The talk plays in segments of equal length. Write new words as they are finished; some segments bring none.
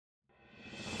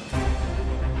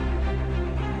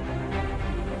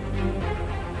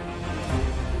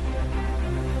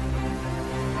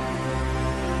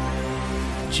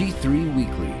G3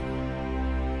 Weekly.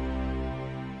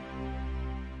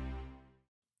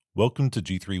 Welcome to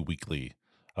G3 Weekly,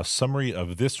 a summary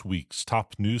of this week's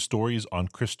top news stories on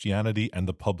Christianity and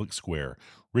the public square,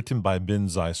 written by Ben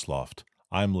Zeisloft.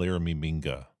 I'm Laramie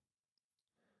Minga.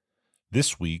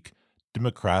 This week,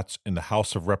 Democrats in the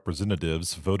House of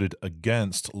Representatives voted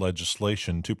against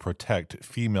legislation to protect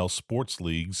female sports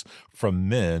leagues from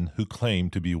men who claim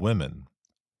to be women.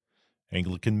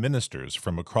 Anglican ministers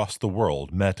from across the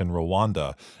world met in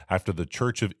Rwanda after the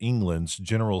Church of England's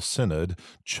General Synod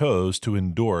chose to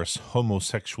endorse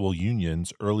homosexual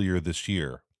unions earlier this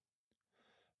year.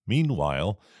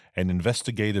 Meanwhile, an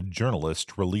investigative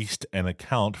journalist released an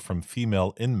account from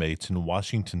female inmates in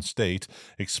Washington state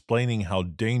explaining how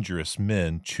dangerous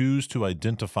men choose to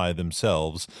identify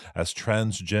themselves as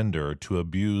transgender to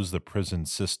abuse the prison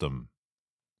system.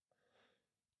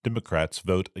 Democrats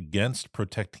vote against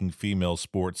protecting female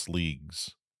sports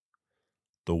leagues.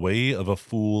 The way of a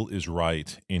fool is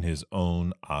right in his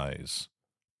own eyes.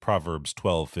 Proverbs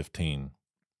 12:15.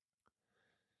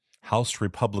 House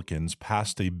Republicans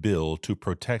passed a bill to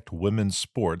protect women's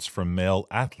sports from male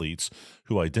athletes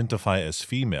who identify as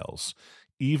females,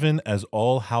 even as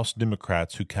all House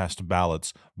Democrats who cast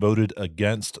ballots voted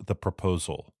against the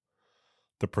proposal.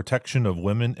 The Protection of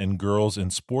Women and Girls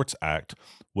in Sports Act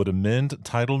would amend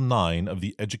Title IX of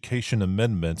the Education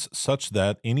Amendments such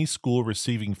that any school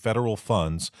receiving federal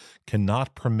funds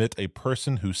cannot permit a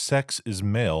person whose sex is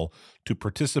male to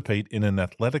participate in an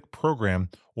athletic program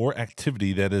or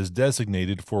activity that is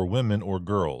designated for women or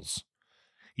girls.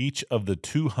 Each of the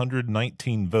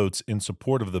 219 votes in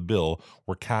support of the bill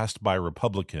were cast by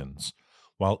Republicans,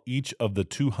 while each of the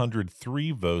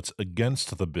 203 votes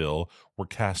against the bill were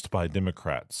cast by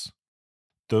Democrats.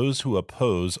 Those who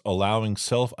oppose allowing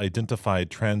self-identified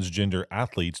transgender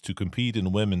athletes to compete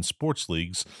in women's sports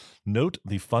leagues note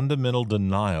the fundamental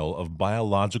denial of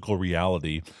biological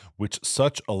reality which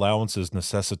such allowances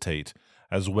necessitate,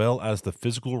 as well as the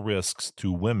physical risks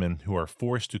to women who are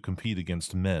forced to compete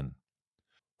against men.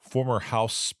 Former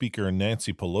House Speaker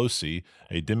Nancy Pelosi,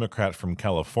 a Democrat from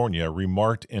California,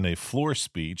 remarked in a floor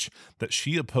speech that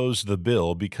she opposed the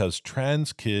bill because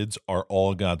trans kids are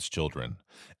all God's children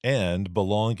and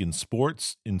belong in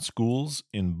sports, in schools,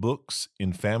 in books,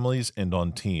 in families, and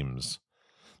on teams.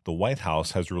 The White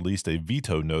House has released a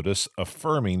veto notice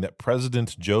affirming that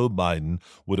President Joe Biden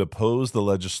would oppose the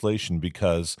legislation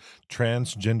because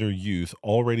transgender youth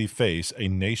already face a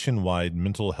nationwide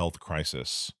mental health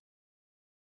crisis.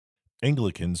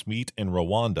 Anglicans meet in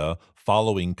Rwanda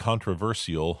following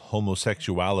controversial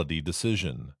homosexuality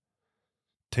decision.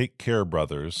 Take care,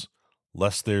 brothers,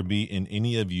 lest there be in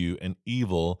any of you an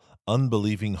evil,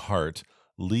 unbelieving heart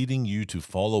leading you to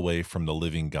fall away from the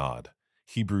living God.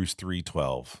 Hebrews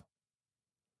 3:12.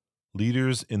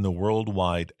 Leaders in the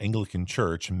worldwide Anglican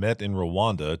Church met in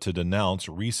Rwanda to denounce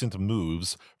recent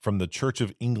moves from the Church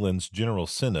of England's General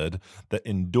Synod that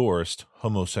endorsed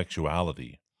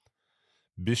homosexuality.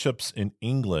 Bishops in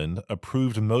England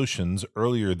approved motions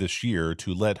earlier this year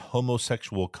to let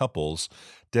homosexual couples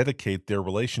dedicate their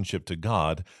relationship to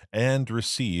God and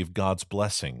receive God's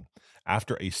blessing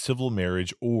after a civil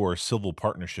marriage or civil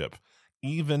partnership,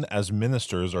 even as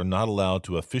ministers are not allowed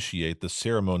to officiate the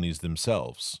ceremonies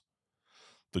themselves.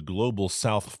 The Global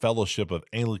South Fellowship of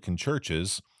Anglican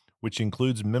Churches, which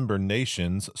includes member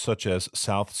nations such as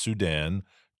South Sudan,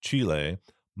 Chile,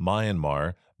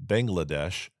 Myanmar,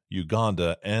 Bangladesh,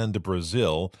 Uganda, and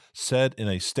Brazil, said in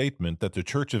a statement that the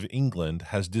Church of England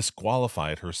has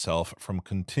disqualified herself from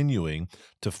continuing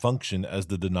to function as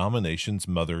the denomination's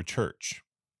mother church.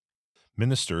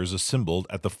 Ministers assembled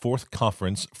at the Fourth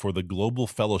Conference for the Global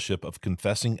Fellowship of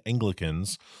Confessing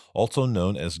Anglicans, also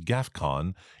known as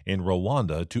GAFCON, in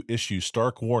Rwanda to issue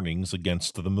stark warnings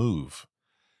against the move.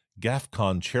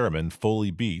 GAFCON Chairman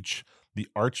Foley Beach, the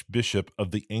Archbishop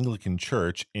of the Anglican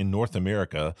Church in North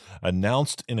America,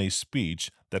 announced in a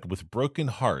speech that with broken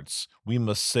hearts we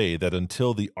must say that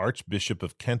until the Archbishop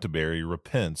of Canterbury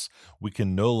repents, we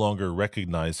can no longer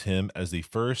recognize him as the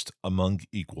first among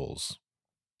equals.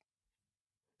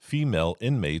 Female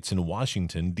inmates in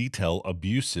Washington detail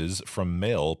abuses from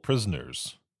male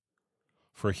prisoners.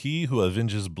 For he who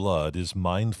avenges blood is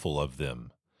mindful of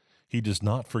them. He does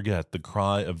not forget the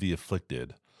cry of the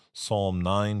afflicted. Psalm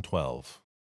 9:12.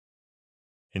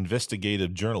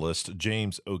 Investigative journalist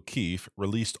James O'Keefe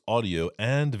released audio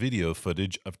and video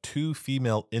footage of two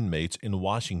female inmates in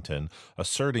Washington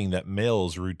asserting that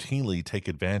males routinely take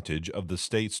advantage of the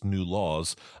state's new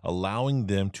laws, allowing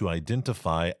them to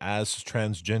identify as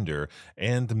transgender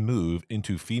and move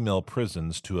into female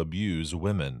prisons to abuse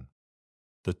women.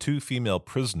 The two female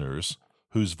prisoners,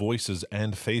 whose voices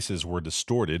and faces were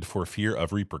distorted for fear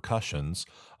of repercussions,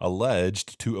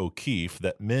 alleged to O'Keefe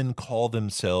that men call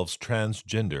themselves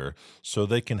transgender so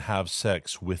they can have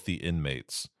sex with the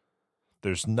inmates.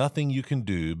 There's nothing you can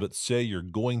do but say you're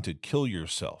going to kill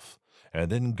yourself,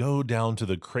 and then go down to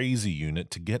the crazy unit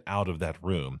to get out of that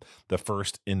room, the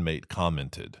first inmate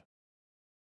commented.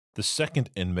 The second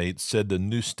inmate said the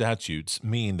new statutes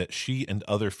mean that she and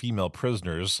other female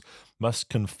prisoners must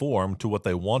conform to what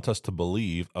they want us to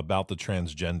believe about the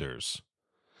transgenders.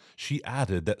 She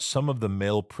added that some of the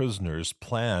male prisoners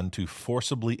plan to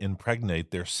forcibly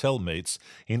impregnate their cellmates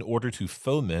in order to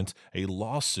foment a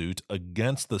lawsuit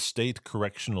against the state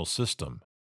correctional system.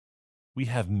 We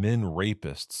have men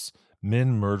rapists,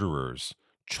 men murderers,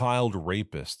 child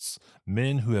rapists,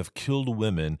 men who have killed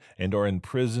women and are in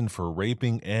prison for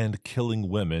raping and killing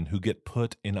women who get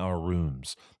put in our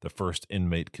rooms, the first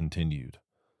inmate continued.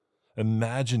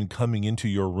 Imagine coming into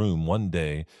your room one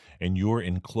day and you're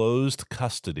in closed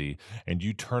custody and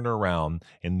you turn around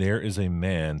and there is a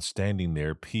man standing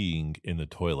there peeing in the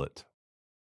toilet.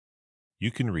 You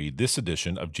can read this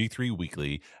edition of G3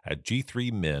 Weekly at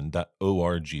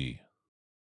g3men.org.